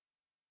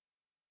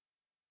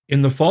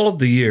In the fall of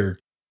the year,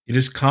 it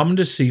is common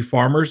to see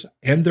farmers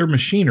and their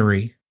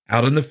machinery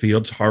out in the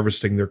fields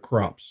harvesting their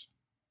crops.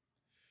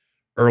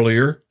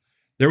 Earlier,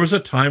 there was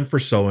a time for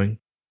sowing,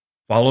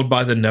 followed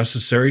by the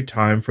necessary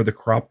time for the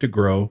crop to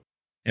grow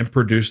and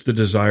produce the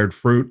desired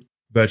fruit,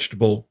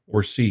 vegetable,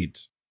 or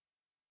seeds.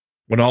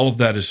 When all of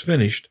that is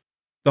finished,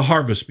 the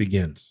harvest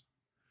begins.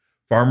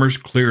 Farmers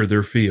clear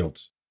their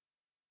fields.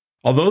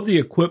 Although the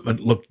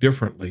equipment looked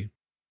differently,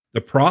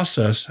 the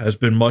process has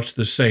been much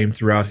the same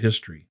throughout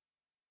history.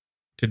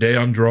 Today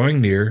on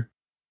Drawing Near,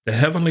 the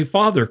Heavenly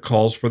Father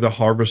calls for the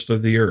harvest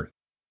of the earth.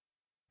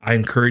 I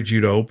encourage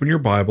you to open your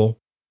Bible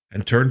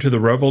and turn to the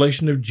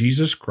Revelation of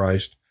Jesus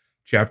Christ,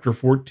 chapter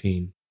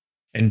 14,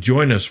 and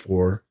join us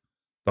for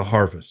the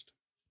harvest.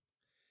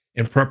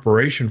 In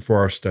preparation for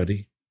our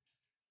study,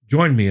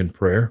 join me in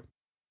prayer.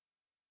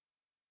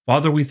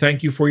 Father, we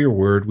thank you for your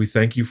word. We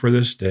thank you for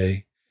this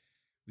day.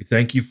 We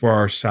thank you for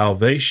our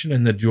salvation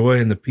and the joy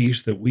and the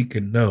peace that we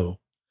can know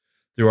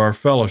through our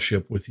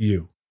fellowship with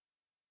you.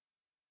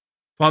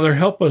 Father,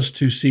 help us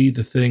to see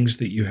the things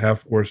that you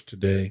have for us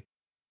today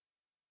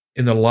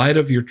in the light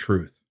of your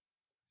truth,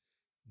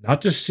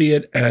 not to see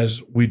it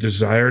as we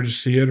desire to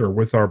see it or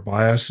with our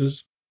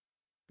biases,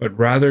 but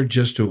rather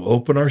just to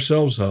open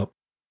ourselves up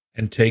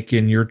and take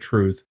in your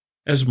truth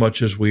as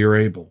much as we are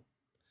able.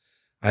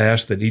 I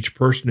ask that each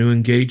person who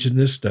engaged in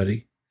this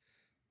study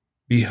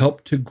be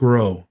helped to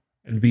grow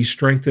and be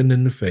strengthened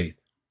in the faith.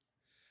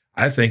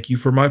 I thank you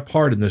for my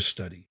part in this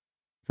study,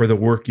 for the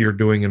work you're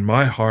doing in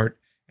my heart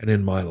and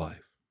in my life.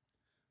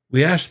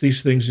 We ask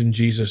these things in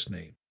Jesus'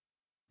 name.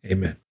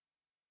 Amen.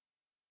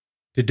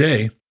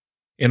 Today,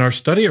 in our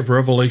study of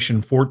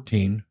Revelation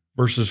 14,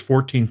 verses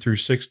 14 through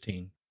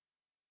 16,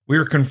 we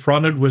are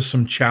confronted with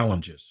some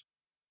challenges.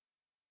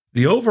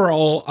 The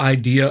overall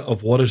idea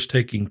of what is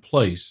taking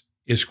place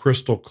is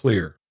crystal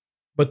clear,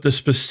 but the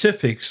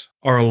specifics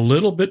are a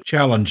little bit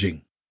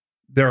challenging.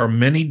 There are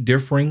many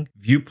differing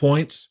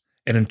viewpoints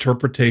and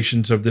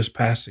interpretations of this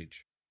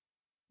passage.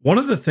 One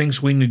of the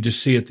things we need to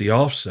see at the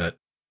offset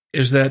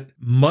is that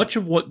much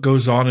of what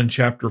goes on in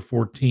chapter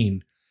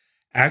 14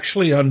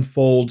 actually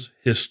unfolds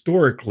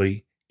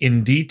historically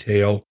in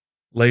detail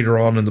later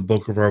on in the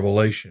book of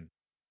Revelation.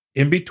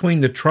 In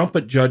between the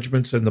trumpet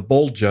judgments and the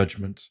bowl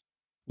judgments,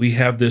 we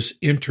have this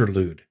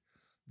interlude,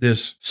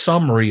 this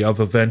summary of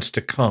events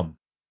to come.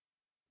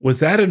 With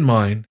that in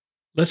mind,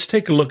 let's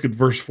take a look at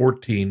verse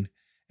 14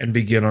 and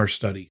begin our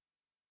study.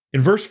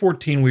 In verse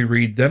 14 we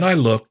read, "Then I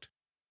looked,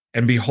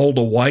 and behold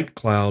a white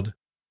cloud,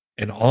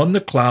 and on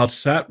the cloud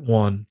sat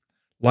one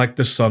like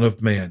the Son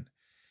of Man,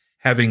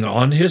 having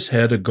on his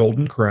head a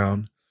golden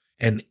crown,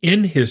 and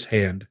in his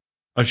hand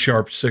a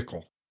sharp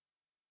sickle."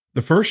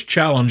 The first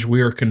challenge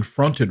we are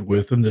confronted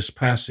with in this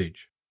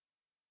passage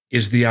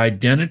is the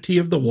identity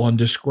of the one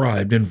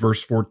described in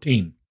verse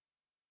 14.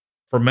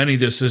 For many,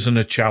 this isn't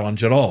a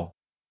challenge at all.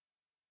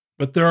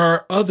 But there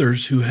are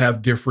others who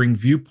have differing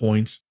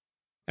viewpoints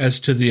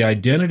as to the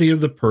identity of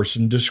the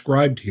person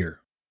described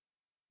here.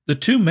 The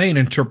two main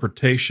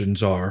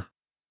interpretations are,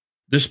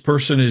 this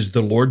person is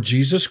the Lord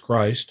Jesus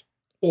Christ,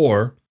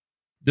 or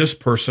this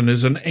person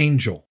is an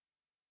angel.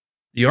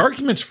 The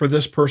arguments for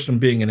this person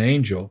being an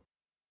angel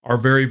are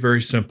very,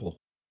 very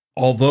simple.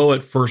 Although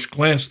at first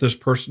glance this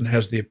person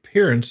has the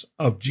appearance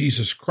of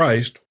Jesus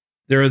Christ,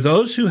 there are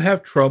those who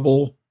have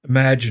trouble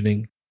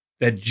imagining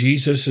that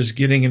Jesus is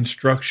getting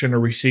instruction or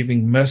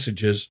receiving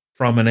messages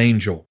from an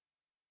angel.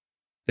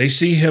 They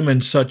see him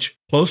in such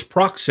close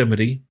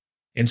proximity,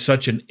 in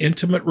such an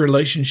intimate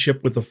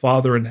relationship with the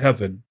Father in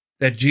heaven,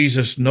 that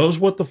Jesus knows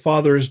what the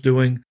Father is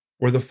doing,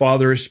 or the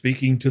Father is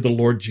speaking to the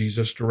Lord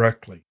Jesus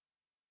directly.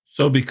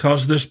 So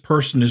because this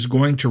person is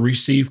going to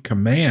receive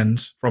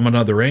commands from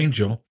another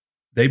angel,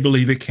 they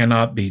believe it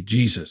cannot be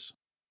Jesus.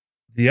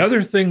 The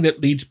other thing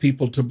that leads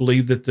people to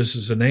believe that this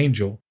is an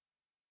angel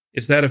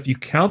is that if you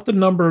count the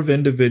number of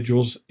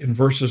individuals in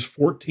verses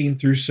 14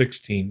 through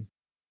 16,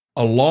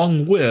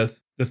 along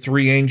with the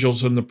three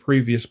angels in the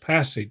previous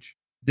passage,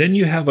 then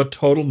you have a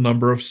total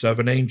number of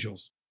 7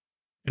 angels.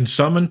 And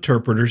some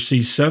interpreters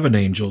see 7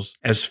 angels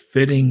as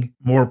fitting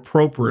more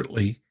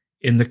appropriately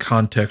in the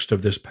context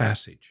of this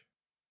passage.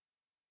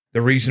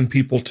 The reason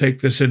people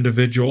take this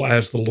individual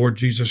as the Lord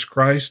Jesus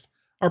Christ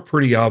are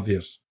pretty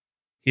obvious.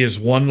 He is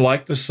one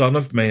like the Son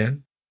of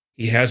Man.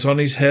 He has on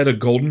his head a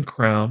golden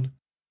crown,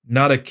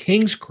 not a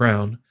king's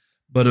crown,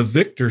 but a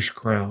victor's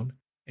crown,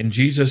 and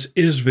Jesus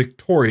is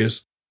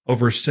victorious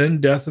over sin,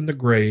 death, and the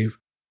grave,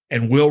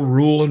 and will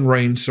rule and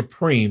reign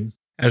supreme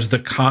as the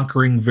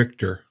conquering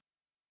victor.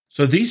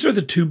 So these are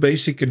the two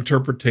basic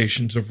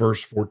interpretations of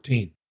verse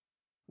 14.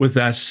 With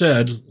that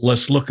said,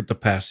 let's look at the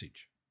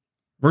passage.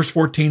 Verse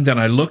 14, "Then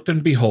I looked,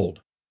 and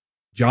behold,"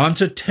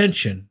 John's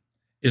attention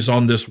is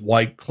on this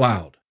white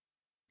cloud.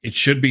 It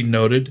should be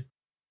noted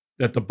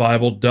that the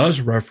Bible does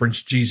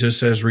reference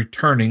Jesus as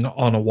returning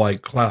on a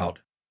white cloud,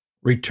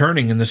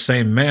 returning in the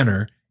same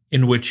manner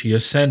in which he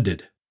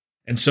ascended.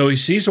 And so he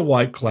sees a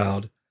white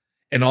cloud,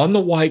 and on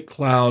the white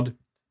cloud,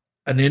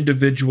 an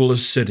individual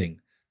is sitting.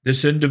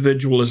 This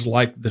individual is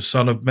like the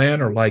Son of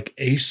Man, or like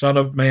a Son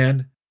of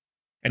Man,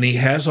 and he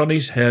has on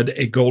his head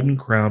a golden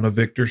crown, a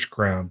victor's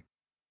crown,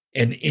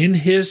 and in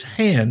his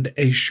hand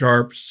a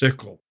sharp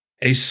sickle,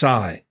 a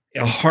scythe,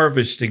 a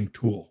harvesting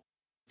tool.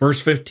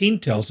 Verse 15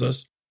 tells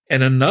us,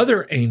 and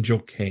another angel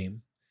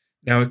came.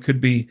 Now it could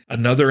be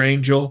another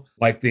angel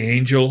like the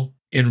angel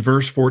in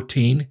verse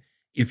 14,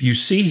 if you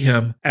see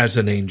him as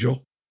an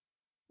angel,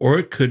 or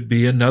it could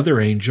be another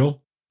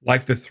angel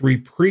like the three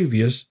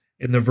previous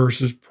in the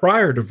verses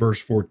prior to verse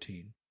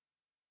 14.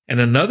 And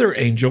another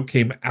angel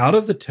came out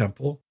of the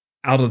temple,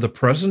 out of the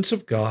presence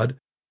of God,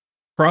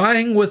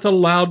 crying with a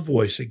loud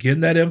voice.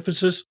 Again, that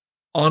emphasis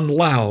on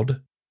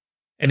loud.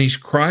 And he's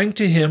crying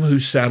to him who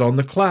sat on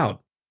the cloud.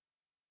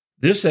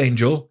 This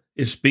angel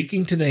is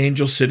speaking to the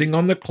angel sitting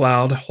on the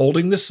cloud,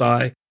 holding the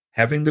scythe,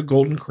 having the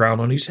golden crown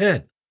on his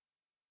head.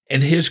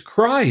 And his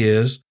cry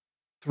is,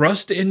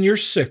 thrust in your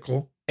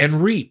sickle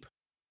and reap,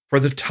 for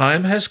the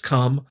time has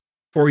come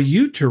for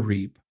you to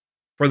reap,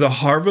 for the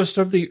harvest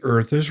of the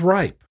earth is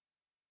ripe.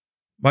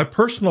 My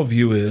personal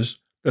view is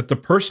that the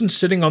person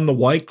sitting on the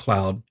white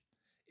cloud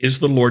is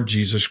the Lord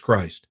Jesus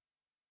Christ.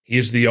 He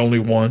is the only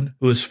one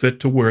who is fit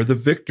to wear the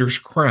victor's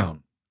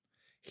crown.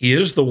 He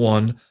is the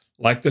one,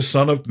 like the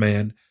Son of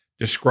Man,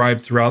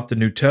 described throughout the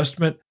New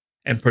Testament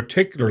and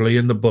particularly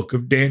in the book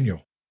of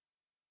Daniel.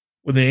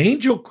 When the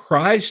angel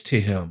cries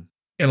to him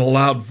in a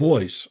loud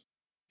voice,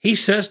 he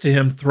says to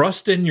him,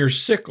 thrust in your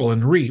sickle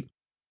and reap,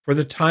 for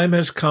the time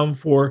has come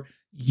for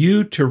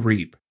you to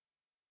reap.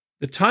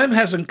 The time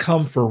hasn't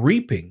come for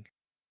reaping.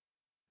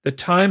 The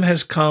time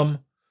has come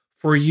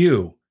for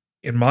you,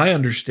 in my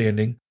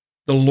understanding,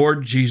 the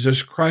Lord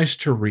Jesus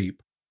Christ to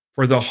reap,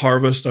 for the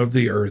harvest of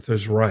the earth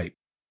is ripe.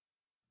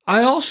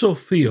 I also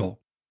feel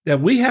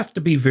that we have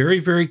to be very,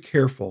 very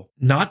careful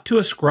not to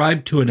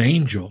ascribe to an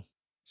angel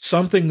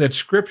something that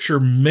Scripture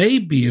may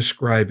be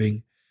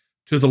ascribing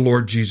to the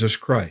Lord Jesus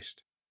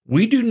Christ.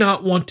 We do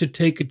not want to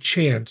take a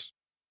chance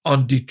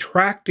on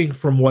detracting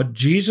from what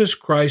Jesus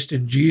Christ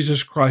and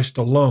Jesus Christ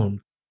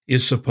alone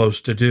is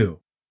supposed to do.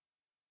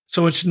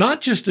 So it's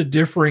not just a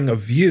differing of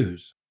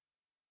views.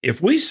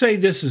 If we say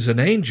this is an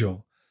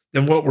angel,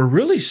 then what we're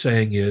really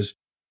saying is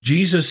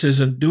Jesus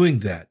isn't doing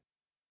that.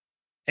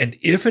 And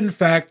if in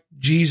fact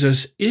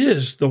Jesus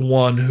is the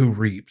one who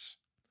reaps,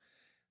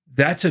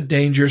 that's a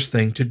dangerous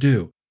thing to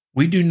do.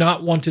 We do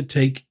not want to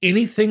take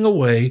anything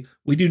away.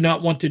 We do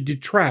not want to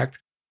detract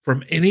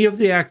from any of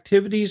the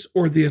activities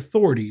or the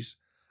authorities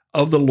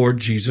of the Lord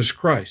Jesus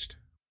Christ.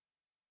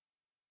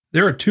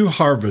 There are two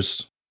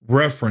harvests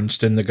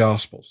referenced in the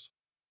Gospels.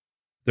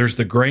 There's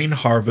the grain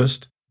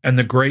harvest and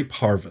the grape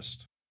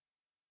harvest.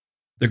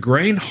 The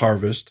grain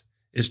harvest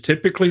is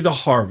typically the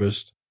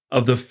harvest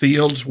of the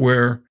fields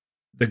where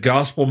the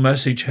gospel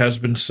message has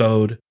been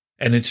sowed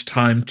and it's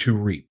time to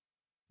reap.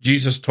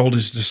 Jesus told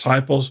his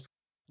disciples,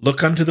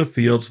 look unto the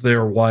fields, they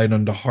are white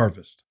unto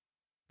harvest.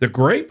 The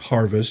grape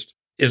harvest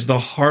is the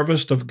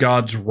harvest of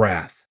God's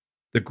wrath.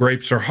 The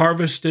grapes are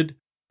harvested,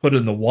 put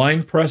in the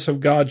winepress of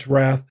God's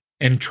wrath,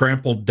 and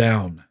trampled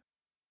down.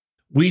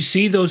 We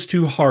see those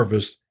two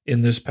harvests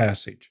in this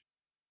passage.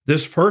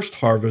 This first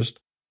harvest,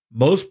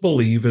 most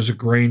believe, is a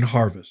grain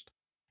harvest,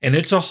 and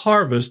it's a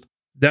harvest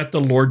that the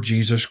Lord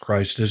Jesus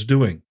Christ is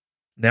doing.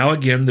 Now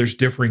again, there's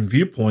differing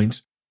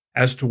viewpoints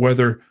as to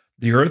whether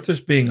the earth is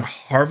being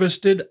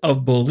harvested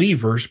of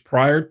believers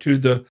prior to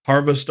the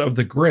harvest of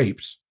the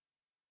grapes,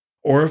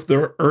 or if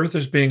the earth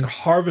is being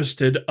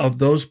harvested of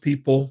those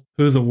people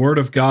who the word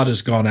of God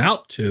has gone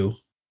out to,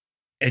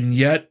 and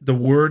yet the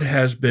word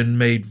has been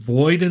made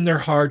void in their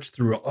hearts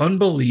through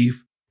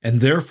unbelief, and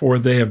therefore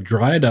they have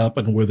dried up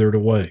and withered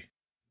away.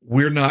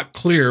 We're not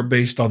clear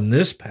based on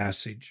this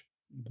passage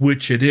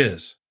which it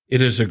is.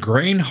 It is a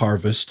grain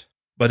harvest,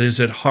 but is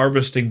it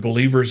harvesting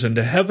believers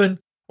into heaven,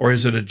 or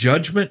is it a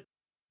judgment?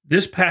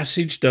 This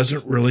passage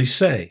doesn't really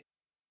say.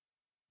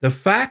 The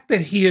fact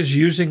that he is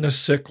using a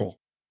sickle,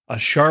 a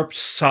sharp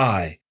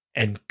scythe,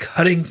 and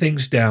cutting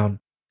things down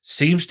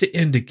seems to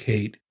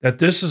indicate that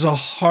this is a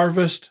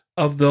harvest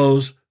of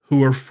those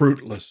who are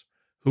fruitless,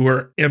 who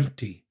are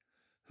empty,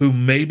 who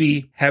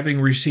maybe,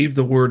 having received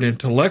the word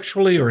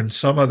intellectually or in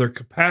some other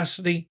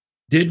capacity,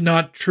 did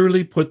not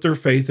truly put their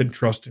faith and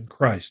trust in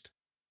Christ.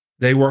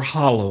 They were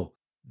hollow.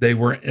 They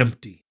were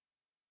empty.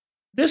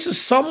 This is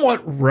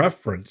somewhat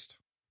referenced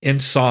in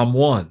Psalm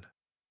 1,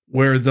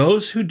 where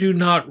those who do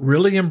not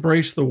really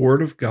embrace the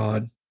word of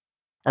God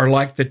are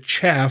like the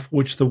chaff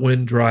which the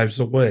wind drives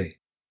away.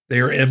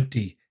 They are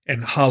empty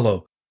and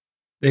hollow.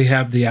 They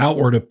have the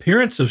outward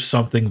appearance of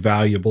something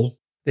valuable.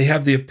 They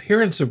have the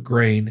appearance of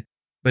grain,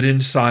 but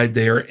inside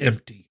they are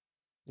empty,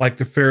 like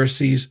the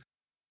Pharisees,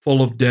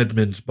 full of dead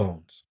men's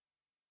bones.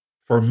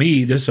 For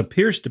me, this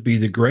appears to be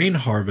the grain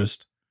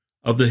harvest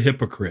of the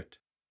hypocrite.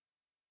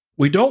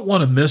 We don't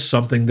want to miss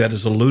something that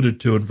is alluded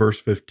to in verse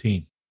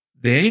 15.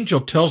 The angel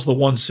tells the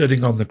one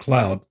sitting on the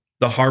cloud,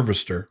 the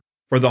harvester,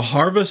 for the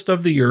harvest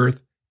of the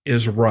earth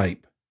is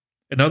ripe.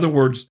 In other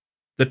words,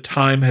 the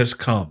time has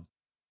come.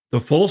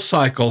 The full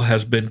cycle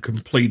has been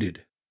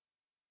completed.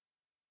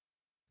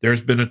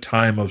 There's been a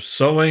time of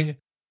sowing,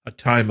 a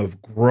time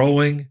of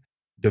growing,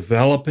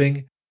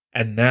 developing,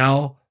 and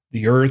now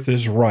The earth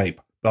is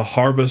ripe. The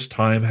harvest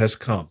time has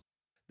come.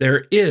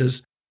 There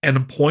is an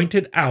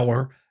appointed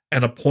hour,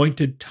 an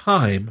appointed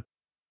time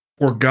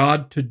for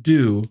God to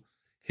do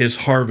his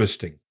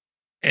harvesting.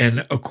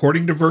 And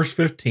according to verse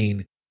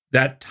 15,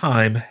 that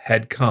time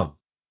had come.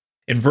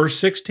 In verse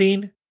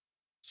 16,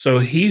 so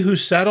he who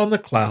sat on the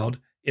cloud,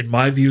 in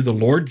my view, the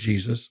Lord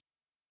Jesus,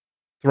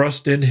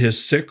 thrust in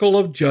his sickle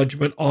of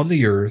judgment on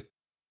the earth,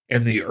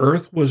 and the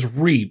earth was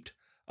reaped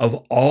of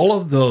all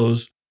of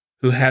those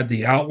who had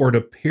the outward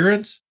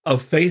appearance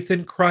of faith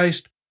in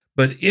Christ,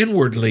 but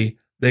inwardly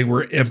they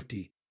were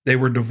empty. They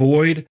were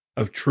devoid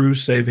of true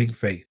saving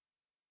faith.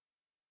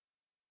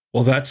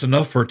 Well, that's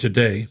enough for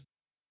today.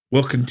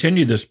 We'll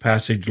continue this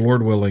passage,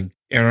 Lord willing,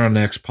 in our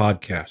next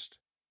podcast.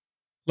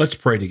 Let's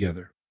pray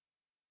together.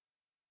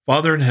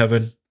 Father in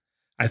heaven,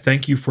 I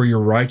thank you for your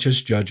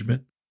righteous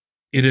judgment.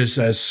 It is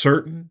as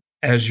certain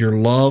as your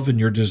love and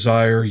your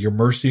desire, your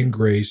mercy and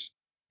grace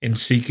in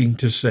seeking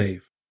to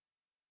save.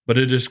 But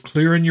it is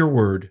clear in your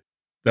word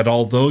that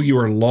although you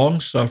are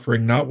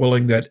long-suffering, not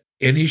willing that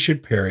any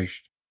should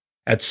perish,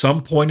 at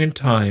some point in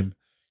time,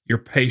 your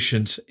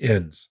patience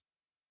ends.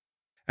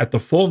 At the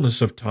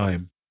fullness of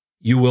time,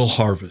 you will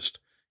harvest.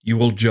 You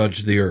will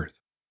judge the earth.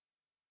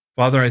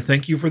 Father, I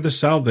thank you for the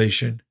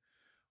salvation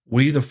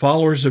we, the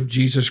followers of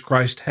Jesus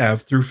Christ,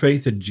 have through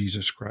faith in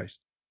Jesus Christ.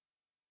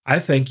 I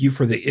thank you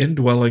for the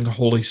indwelling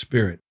Holy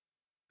Spirit,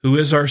 who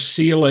is our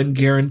seal and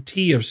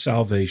guarantee of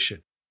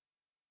salvation.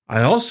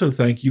 I also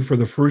thank you for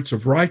the fruits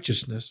of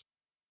righteousness,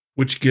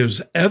 which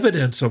gives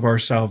evidence of our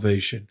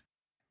salvation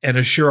and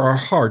assure our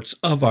hearts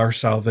of our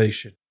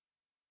salvation.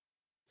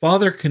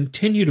 Father,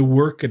 continue to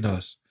work in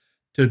us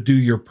to do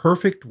your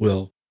perfect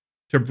will,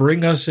 to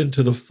bring us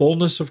into the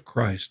fullness of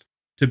Christ,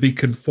 to be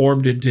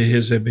conformed into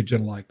his image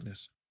and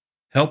likeness.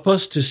 Help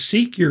us to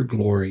seek your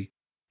glory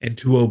and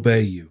to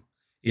obey you.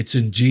 It's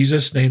in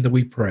Jesus' name that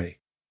we pray.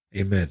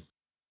 Amen.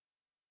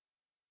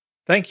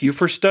 Thank you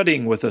for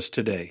studying with us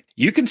today.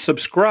 You can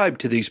subscribe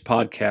to these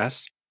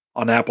podcasts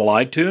on Apple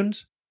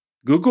iTunes,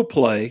 Google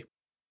Play,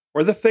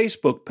 or the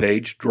Facebook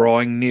page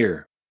Drawing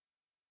Near.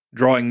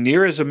 Drawing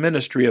Near is a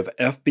ministry of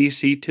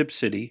FBC Tipp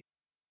City,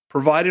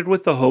 provided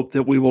with the hope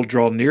that we will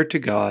draw near to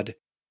God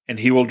and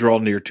he will draw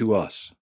near to us.